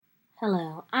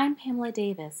Hello, I'm Pamela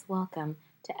Davis. Welcome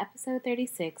to episode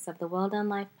 36 of the Well Done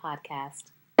Life podcast.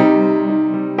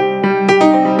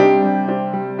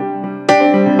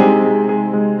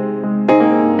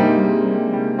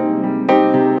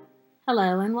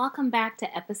 Hello, and welcome back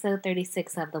to episode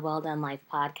 36 of the Well Done Life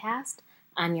podcast.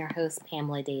 I'm your host,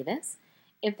 Pamela Davis.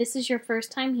 If this is your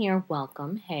first time here,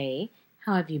 welcome. Hey,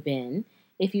 how have you been?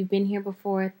 If you've been here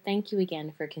before, thank you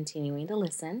again for continuing to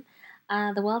listen.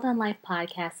 The Well Done Life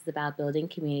podcast is about building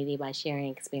community by sharing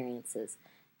experiences.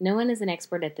 No one is an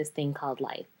expert at this thing called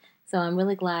life, so I'm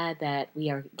really glad that we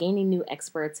are gaining new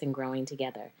experts and growing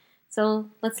together. So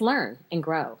let's learn and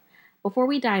grow. Before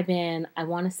we dive in, I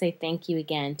want to say thank you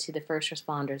again to the first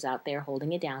responders out there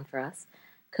holding it down for us.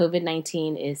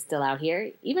 COVID-19 is still out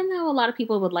here, even though a lot of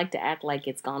people would like to act like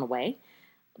it's gone away.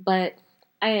 But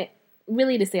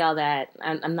to say all that,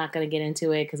 I'm not going to get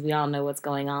into it because we all know what's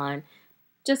going on.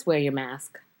 Just wear your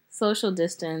mask, social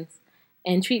distance,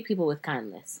 and treat people with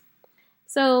kindness.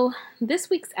 So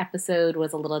this week's episode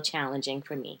was a little challenging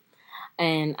for me,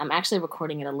 and I'm actually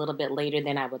recording it a little bit later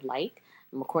than I would like.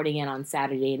 I'm recording it on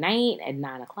Saturday night at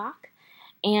 9 o'clock,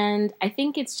 and I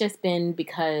think it's just been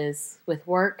because with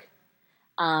work,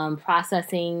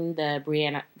 processing the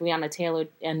Breonna Taylor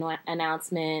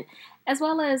announcement, as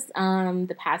well as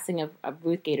the passing of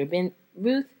Ruth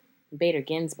Bader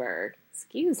Ginsburg,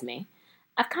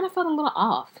 I've kind of felt a little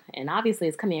off, and obviously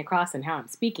it's coming across in how I'm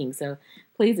speaking, so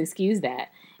please excuse that.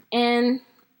 And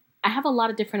I have a lot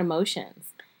of different emotions.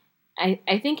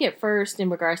 I think at first, in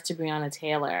regards to Breonna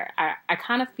Taylor, I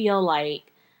kind of feel like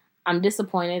I'm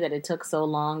disappointed that it took so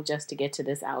long just to get to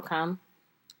this outcome.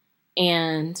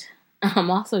 And I'm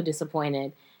also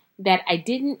disappointed that I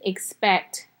didn't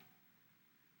expect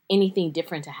anything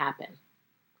different to happen.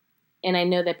 And I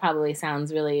know that probably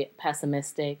sounds really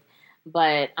pessimistic,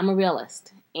 but I'm a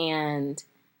realist, and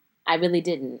I really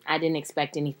didn't. I didn't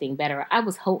expect anything better. I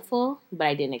was hopeful, but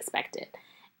I didn't expect it.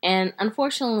 And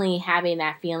unfortunately, having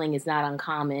that feeling is not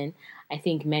uncommon. I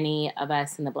think many of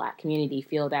us in the Black community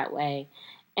feel that way.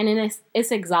 And it's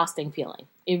an exhausting feeling.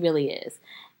 It really is.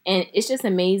 And it's just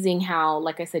amazing how,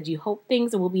 like I said, you hope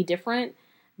things will be different,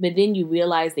 but then you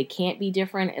realize they can't be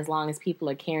different as long as people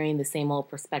are carrying the same old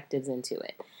perspectives into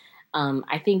it.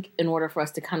 I think in order for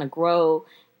us to kind of grow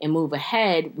and move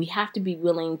ahead, we have to be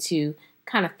willing to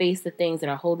kind of face the things that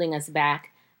are holding us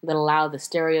back, that allow the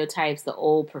stereotypes, the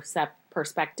old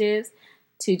perspectives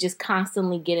to just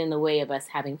constantly get in the way of us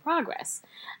having progress.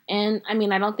 And I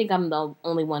mean, I don't think I'm the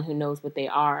only one who knows what they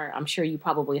are. I'm sure you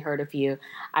probably heard a few.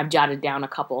 I've jotted down a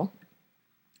couple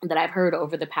that I've heard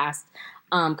over the past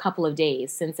couple of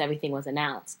days since everything was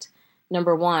announced.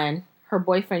 Number one, her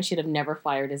boyfriend should have never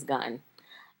fired his gun.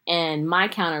 And my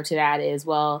counter to that is,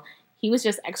 well, he was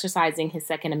just exercising his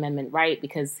Second Amendment right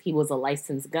because he was a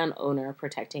licensed gun owner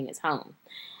protecting his home.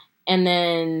 And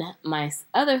then my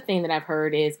other thing that I've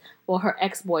heard is, well, her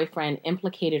ex-boyfriend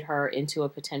implicated her into a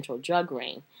potential drug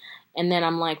ring. And then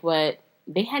I'm like, what?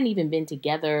 They hadn't even been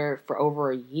together for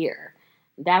over a year.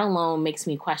 That alone makes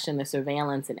me question the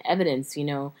surveillance and evidence,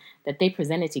 that they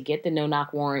presented to get the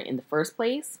no-knock warrant in the first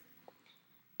place.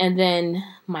 And then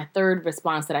my third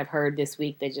response that I've heard this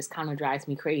week that just kind of drives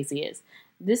me crazy is,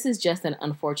 this is just an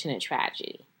unfortunate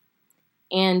tragedy.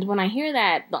 And when I hear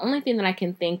that, the only thing that I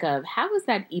can think of, how is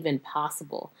that even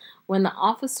possible? When the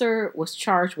officer was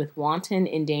charged with wanton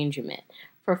endangerment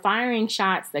for firing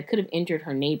shots that could have injured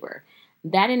her neighbor,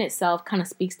 that in itself kind of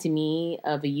speaks to me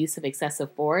of a use of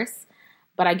excessive force.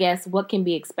 But I guess what can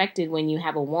be expected when you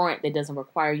have a warrant that doesn't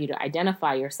require you to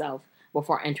identify yourself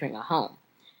before entering a home?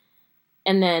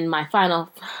 And then my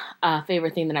final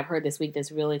favorite thing that I've heard this week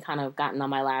that's really kind of gotten on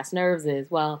my last nerves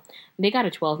is, well, they got a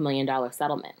 $12 million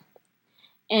settlement.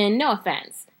 And no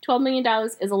offense, $12 million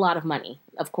is a lot of money,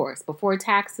 of course. Before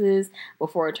taxes,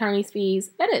 before attorney's fees,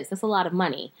 that's a lot of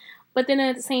money. But then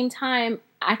at the same time,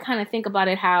 I kind of think about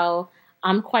it how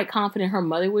I'm quite confident her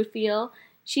mother would feel.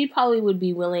 She probably would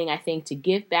be willing, I think, to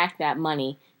give back that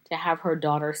money to have her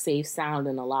daughter safe, sound,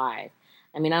 and alive.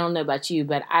 I mean, I don't know about you,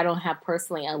 but I don't have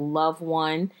personally a loved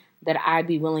one that I'd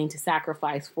be willing to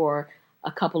sacrifice for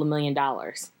a couple of $1 million.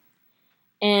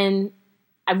 And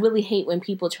I really hate when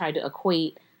people try to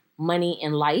equate money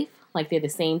and life like they're the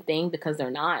same thing, because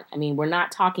they're not. I mean, we're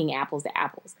not talking apples to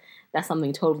apples. That's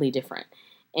something totally different.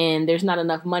 And there's not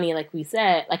enough money, like I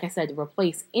said, to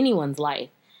replace anyone's life.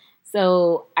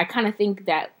 So I kind of think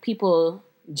that people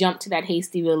jump to that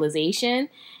hasty realization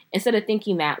instead of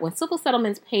thinking that when civil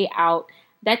settlements pay out,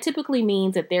 that typically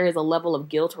means that there is a level of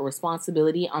guilt or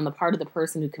responsibility on the part of the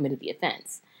person who committed the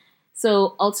offense.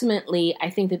 So ultimately, I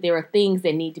think that there are things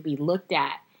that need to be looked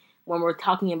at when we're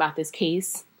talking about this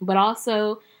case, but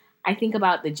also I think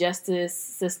about the justice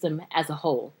system as a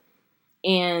whole.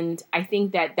 And I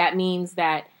think that that means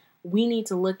that we need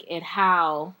to look at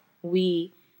how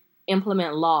we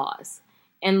implement laws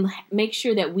and make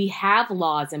sure that we have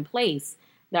laws in place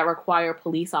that require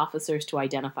police officers to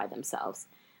identify themselves.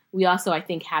 We also, I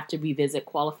think, have to revisit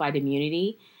qualified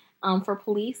immunity for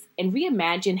police and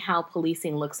reimagine how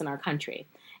policing looks in our country.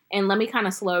 And let me kind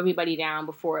of slow everybody down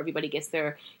before everybody gets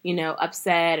their,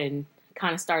 upset and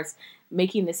kind of starts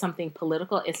making this something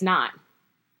political. It's not.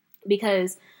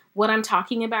 Because what I'm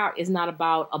talking about is not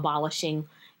about abolishing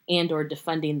and or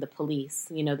defunding the police,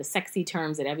 the sexy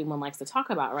terms that everyone likes to talk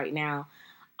about right now.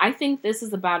 I think this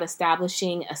is about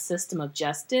establishing a system of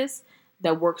justice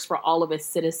that works for all of its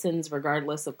citizens,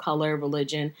 regardless of color,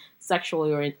 religion,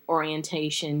 sexual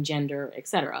orientation, gender,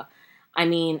 etc. I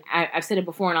mean, I've said it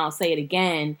before and I'll say it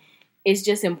again. It's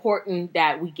just important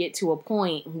that we get to a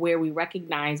point where we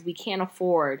recognize we can't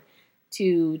afford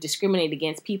to discriminate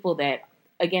against people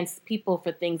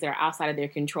for things that are outside of their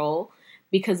control.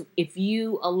 Because if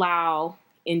you allow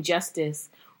injustice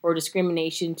or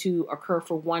discrimination to occur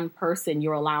for one person,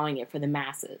 you're allowing it for the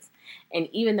masses. And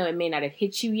even though it may not have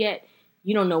hit you yet,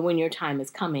 you don't know when your time is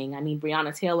coming. I mean,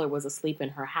 Breonna Taylor was asleep in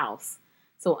her house.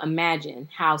 So imagine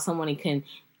how someone can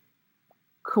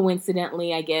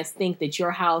coincidentally, I guess, think that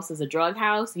your house is a drug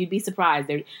house. You'd be surprised.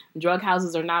 Drug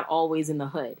houses are not always in the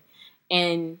hood.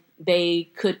 And they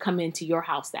could come into your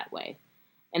house that way.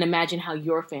 And imagine how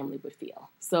your family would feel.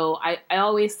 So I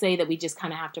always say that we just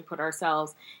kind of have to put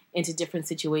ourselves into different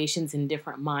situations and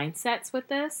different mindsets with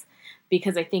this,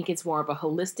 because I think it's more of a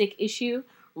holistic issue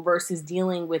versus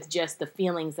dealing with just the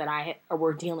feelings that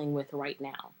we're dealing with right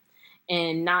now,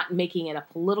 and not making it a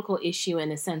political issue in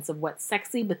the sense of what's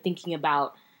sexy, but thinking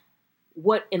about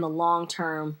what in the long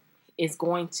term is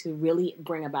going to really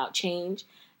bring about change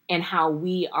and how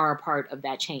we are a part of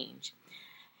that change.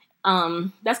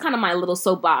 That's kind of my little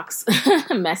soapbox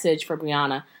message for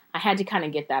Breonna. I had to kind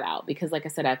of get that out because, like I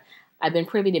said, I've been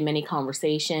privy to many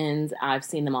conversations. I've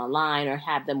seen them online or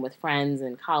had them with friends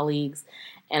and colleagues.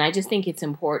 And I just think it's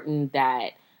important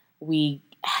that we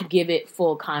give it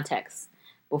full context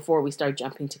before we start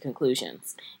jumping to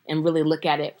conclusions and really look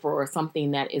at it for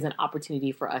something that is an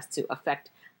opportunity for us to affect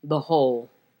the whole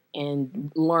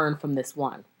and learn from this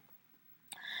one.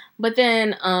 But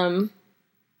then,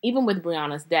 even with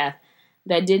Breonna's death,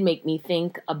 that did make me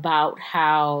think about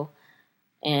how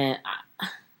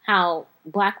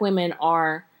Black women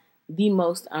are the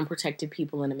most unprotected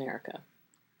people in America.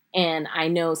 And I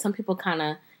know some people kind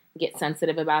of get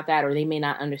sensitive about that, or they may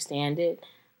not understand it,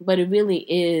 but it really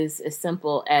is as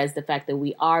simple as the fact that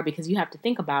we are, because you have to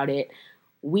think about it.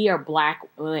 We are Black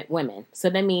women. So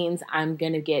that means I'm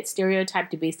going to get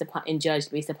stereotyped and judged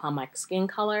based upon my skin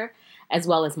color as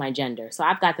well as my gender. So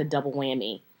I've got the double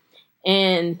whammy.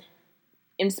 And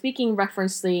in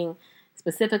referencing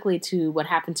specifically to what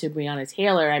happened to Breonna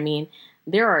Taylor, I mean,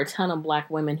 there are a ton of Black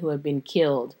women who have been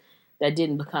killed that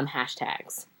didn't become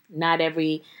hashtags. Not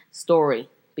every story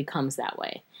becomes that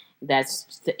way.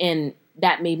 And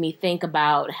that made me think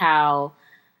about how,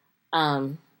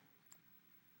 that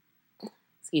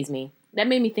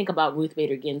made me think about Ruth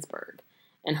Bader Ginsburg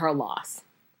and her loss,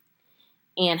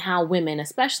 and how women,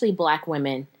 especially Black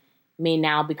women, may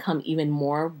now become even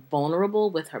more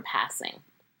vulnerable with her passing.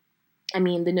 I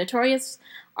mean, the notorious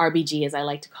RBG, as I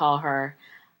like to call her,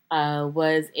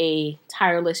 was a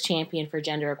tireless champion for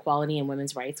gender equality and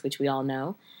women's rights, which we all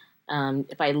know.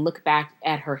 If I look back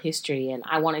at her history, and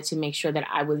I wanted to make sure that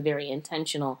I was very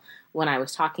intentional when I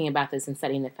was talking about this and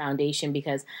setting the foundation,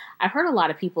 because I've heard a lot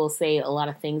of people say a lot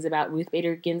of things about Ruth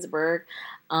Bader Ginsburg.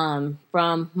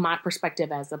 From my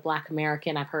perspective as a Black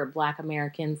American, I've heard Black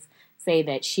Americans say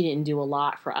that she didn't do a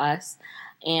lot for us.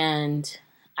 And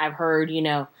I've heard,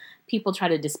 people try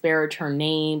to disparage her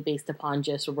name based upon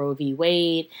just Roe v.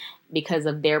 Wade because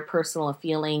of their personal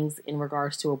feelings in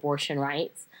regards to abortion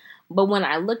rights. But when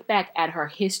I look back at her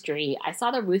history, I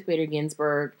saw that Ruth Bader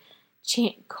Ginsburg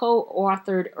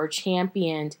co-authored or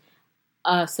championed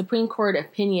Supreme Court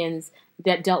opinions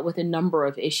that dealt with a number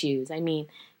of issues. I mean,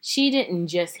 she didn't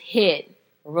just hit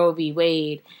Roe v.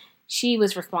 Wade. She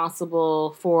was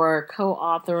responsible for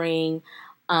co-authoring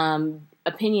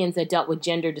opinions that dealt with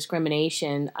gender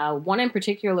discrimination. One in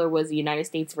particular was the United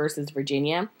States versus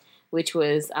Virginia, which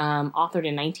was authored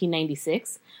in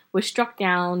 1996, which struck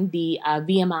down the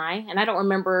VMI. And I don't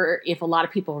remember if a lot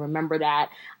of people remember that.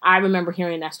 I remember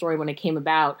hearing that story when it came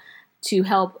about, to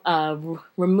help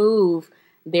remove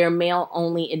their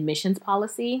male-only admissions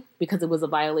policy because it was a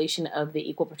violation of the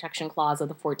Equal Protection Clause of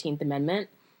the 14th Amendment.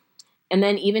 And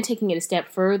then even taking it a step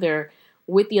further,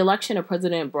 With the election of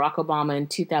President Barack Obama in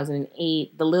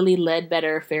 2008, the Lilly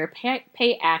Ledbetter Fair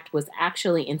Pay Act was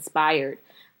actually inspired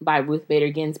by Ruth Bader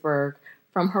Ginsburg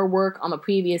from her work on the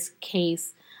previous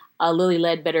case, Lilly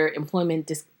Ledbetter employment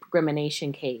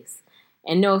discrimination case.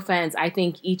 And no offense, I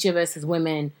think each of us as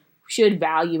women should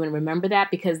value and remember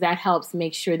that, because that helps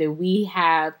make sure that we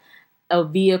have a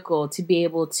vehicle to be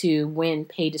able to win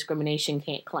pay discrimination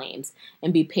claims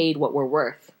and be paid what we're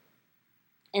worth.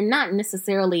 And not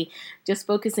necessarily just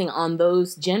focusing on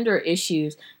those gender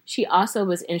issues. She also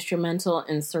was instrumental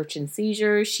in search and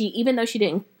seizure. Even though she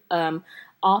didn't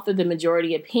author the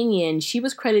majority opinion, she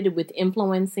was credited with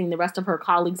influencing the rest of her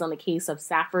colleagues on the case of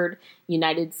Safford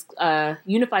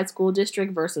Unified School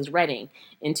District versus Reading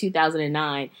in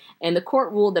 2009. And the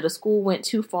court ruled that a school went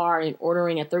too far in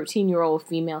ordering a 13-year-old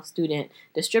female student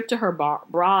to strip to her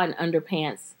bra and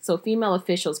underpants so female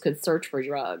officials could search for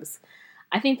drugs.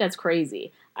 I think that's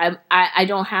crazy. I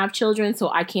don't have children, so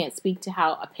I can't speak to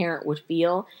how a parent would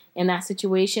feel in that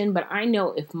situation. But I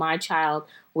know if my child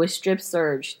was strip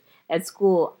searched at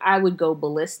school, I would go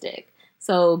ballistic.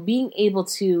 So being able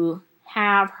to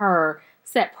have her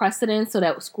set precedents so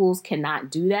that schools cannot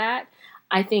do that,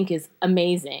 I think is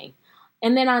amazing.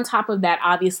 And then on top of that,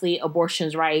 obviously,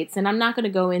 abortion rights. And I'm not going to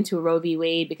go into Roe v.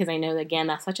 Wade because I know, again,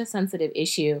 that's such a sensitive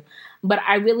issue. But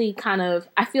I really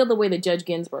I feel the way that Judge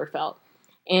Ginsburg felt.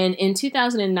 And in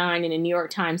 2009, in a New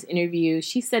York Times interview,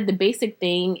 she said the basic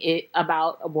thing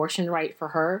about abortion right for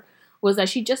her was that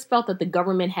she just felt that the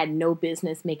government had no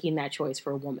business making that choice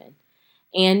for a woman.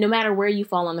 And no matter where you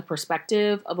fall on the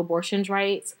perspective of abortion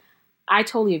rights, I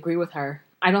totally agree with her.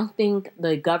 I don't think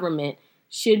the government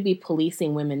should be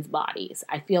policing women's bodies.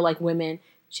 I feel like women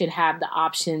should have the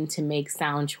option to make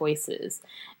sound choices.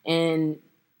 And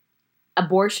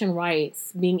abortion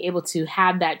rights, being able to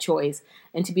have that choice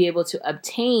and to be able to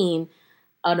obtain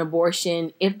an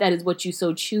abortion, if that is what you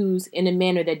so choose, in a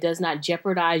manner that does not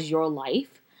jeopardize your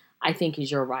life, I think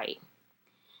is your right.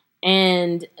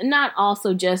 And not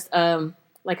also just,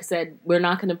 like I said, we're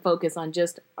not going to focus on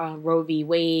just Roe v.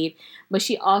 Wade, but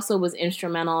she also was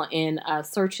instrumental in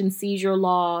search and seizure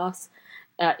laws,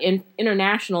 in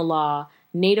international law,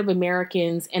 Native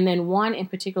Americans, and then one in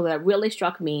particular that really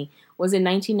struck me was in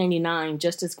 1999,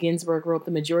 Justice Ginsburg wrote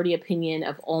the majority opinion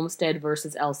of Olmstead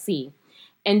versus LC.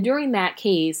 And during that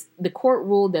case, the court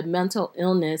ruled that mental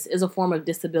illness is a form of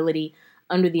disability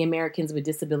under the Americans with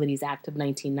Disabilities Act of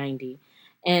 1990.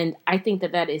 And I think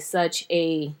that is such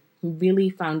a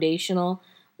really foundational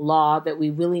law that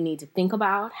we really need to think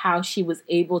about, how she was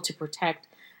able to protect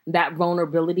that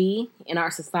vulnerability in our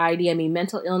society. I mean,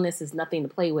 mental illness is nothing to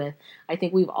play with. I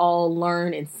think we've all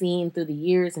learned and seen through the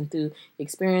years and through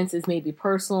experiences, maybe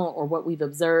personal or what we've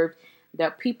observed,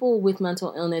 that people with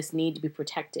mental illness need to be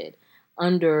protected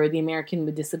under the American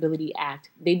with Disability Act.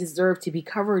 They deserve to be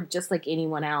covered just like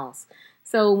anyone else.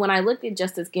 So when I looked at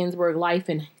Justice Ginsburg's life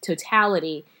in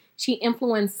totality, she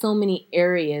influenced so many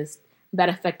areas that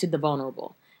affected the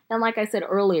vulnerable. And like I said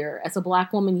earlier, as a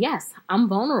Black woman, yes, I'm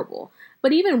vulnerable.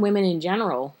 But even women in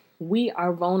general, we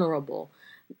are vulnerable.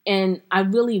 And I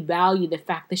really value the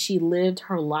fact that she lived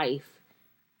her life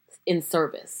in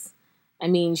service. I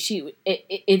mean,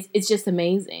 it's just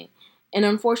amazing. And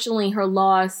unfortunately, her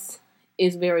loss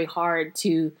is very hard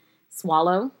to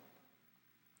swallow.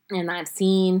 And I've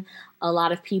seen a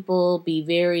lot of people be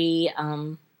very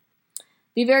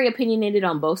opinionated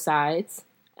on both sides.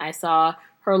 I saw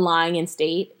her lying in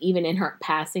state. Even in her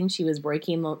passing, she was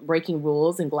breaking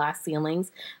rules and glass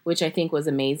ceilings, which I think was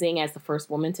amazing as the first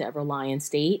woman to ever lie in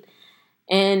state.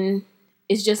 And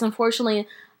it's just unfortunately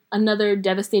another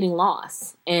devastating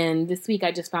loss. And this week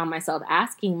I just found myself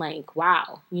asking, like,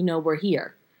 wow, we're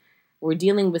here. We're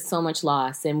dealing with so much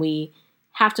loss and we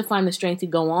have to find the strength to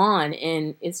go on.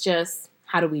 And it's just,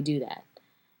 how do we do that?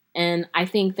 And I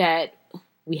think that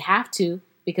we have to,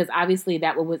 because obviously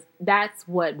that's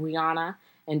what Breonna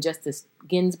and Justice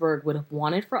Ginsburg would have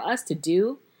wanted for us to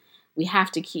do. We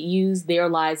have to use their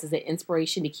lives as an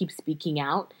inspiration to keep speaking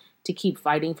out, to keep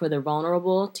fighting for the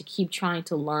vulnerable, to keep trying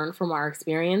to learn from our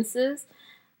experiences.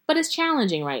 But it's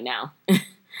challenging right now.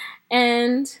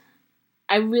 And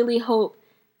I really hope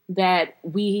that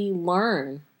we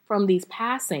learn from these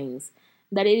passings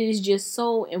that it is just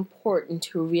so important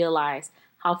to realize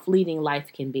how fleeting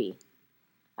life can be.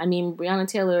 I mean, Breonna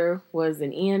Taylor was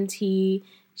an EMT.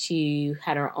 She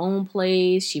had her own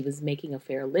place. She was making a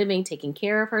fair living, taking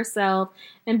care of herself,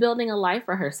 and building a life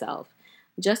for herself.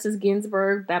 Justice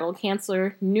Ginsburg battled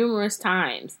cancer numerous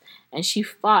times, and she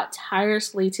fought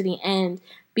tirelessly to the end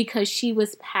because she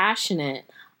was passionate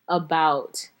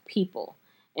about people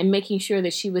and making sure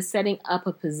that she was setting up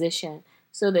a position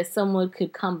so that someone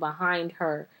could come behind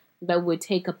her that would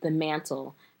take up the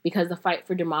mantle, because the fight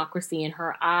for democracy in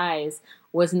her eyes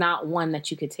was not one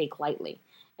that you could take lightly.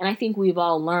 And I think we've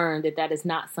all learned that that is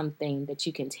not something that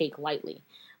you can take lightly.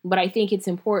 But I think it's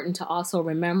important to also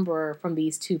remember from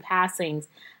these two passings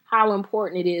how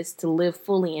important it is to live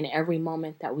fully in every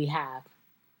moment that we have.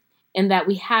 And that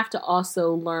we have to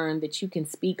also learn that you can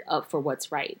speak up for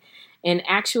what's right. And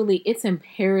actually, it's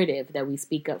imperative that we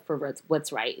speak up for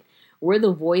what's right. We're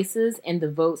the voices and the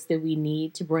votes that we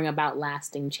need to bring about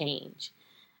lasting change.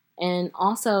 And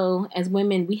also, as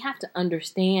women, we have to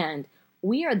understand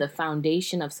we are the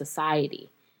foundation of society.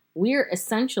 We are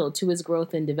essential to its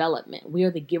growth and development. We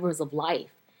are the givers of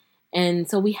life. And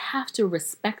so we have to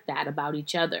respect that about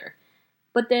each other.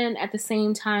 But then at the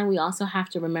same time, we also have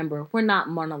to remember we're not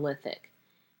monolithic.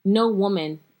 No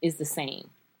woman is the same.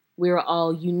 We're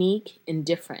all unique and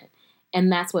different.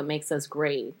 And that's what makes us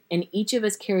great. And each of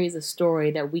us carries a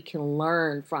story that we can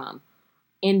learn from.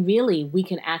 And really, we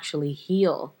can actually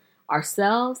heal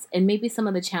ourselves and maybe some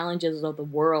of the challenges of the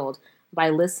world by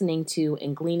listening to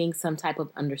and gleaning some type of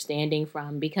understanding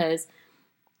from. Because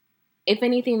if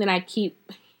anything that I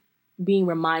keep being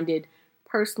reminded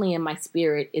personally in my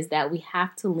spirit is that we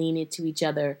have to lean into each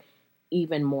other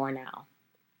even more now.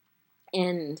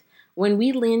 And when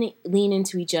we lean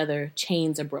into each other,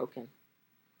 chains are broken.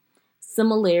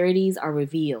 Similarities are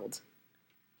revealed.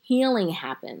 Healing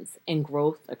happens and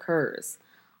growth occurs.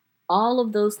 All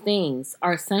of those things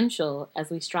are essential as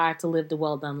we strive to live the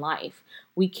well-done life.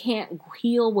 We can't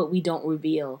heal what we don't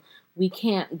reveal. We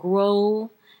can't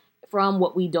grow from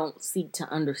what we don't seek to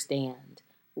understand.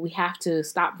 We have to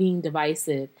stop being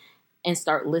divisive and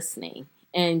start listening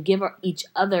and give each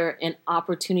other an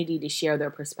opportunity to share their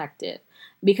perspective.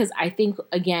 Because I think,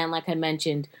 again, like I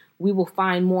mentioned, we will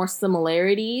find more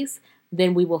similarities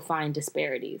than we will find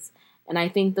disparities. And I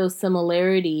think those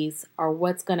similarities are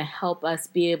what's going to help us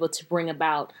be able to bring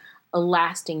about a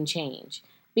lasting change.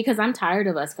 Because I'm tired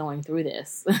of us going through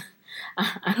this.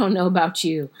 I don't know about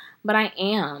you, but I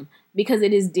am. Because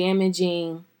it is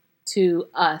damaging to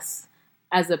us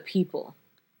as a people.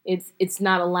 It's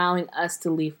not allowing us to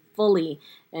live fully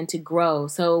and to grow.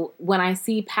 So when I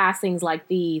see passings like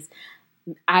these,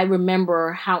 I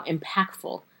remember how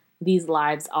impactful these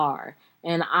lives are.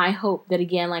 And I hope that,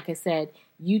 again, like I said,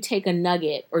 you take a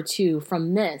nugget or two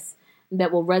from this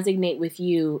that will resonate with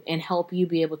you and help you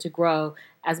be able to grow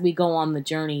as we go on the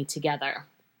journey together.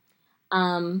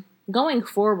 Going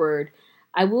forward,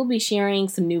 I will be sharing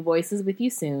some new voices with you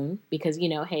soon because,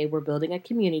 hey, we're building a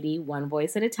community one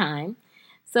voice at a time.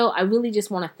 So I really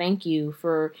just want to thank you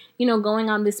for, going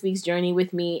on this week's journey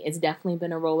with me. It's definitely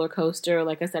been a roller coaster.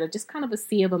 Like I said, it's just kind of a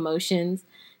sea of emotions,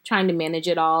 trying to manage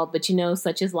it all. But,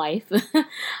 such is life.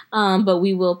 But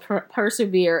we will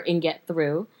persevere and get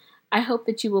through. I hope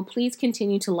that you will please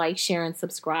continue to like, share, and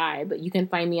subscribe. You can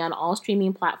find me on all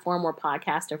streaming platforms where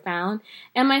podcasts are found.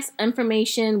 And my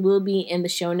information will be in the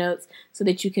show notes so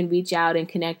that you can reach out and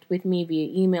connect with me via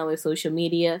email or social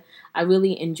media. I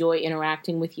really enjoy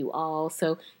interacting with you all.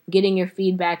 So getting your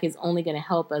feedback is only going to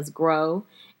help us grow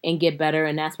and get better.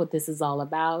 And that's what this is all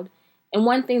about. And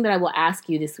one thing that I will ask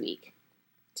you this week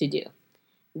to do,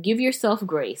 give yourself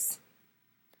grace.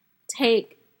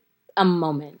 Take a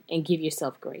moment and give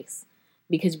yourself grace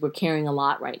because we're carrying a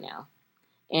lot right now.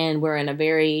 And we're in a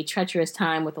very treacherous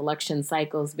time with election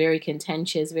cycles, very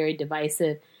contentious, very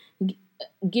divisive.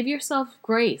 Give yourself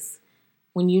grace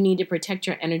when you need to protect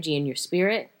your energy and your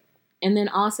spirit. And then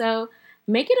also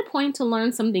make it a point to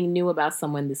learn something new about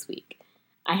someone this week.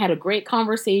 I had a great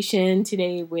conversation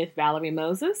today with Valerie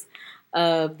Moses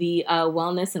of the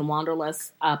Wellness and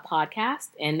Wanderlust podcast,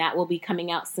 and that will be coming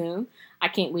out soon. I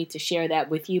can't wait to share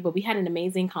that with you, but we had an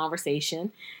amazing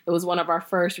conversation. It was one of our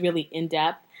first really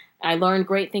in-depth. I learned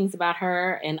great things about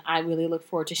her, and I really look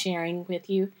forward to sharing with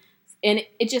you. And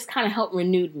it just kind of helped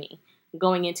renew me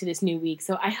going into this new week.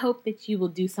 So I hope that you will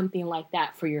do something like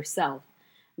that for yourself,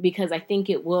 because I think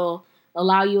it will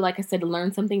allow you, like I said, to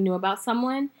learn something new about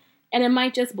someone, and it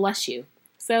might just bless you.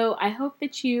 So I hope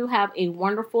that you have a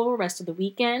wonderful rest of the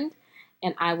weekend,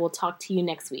 and I will talk to you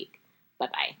next week.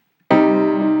 Bye-bye.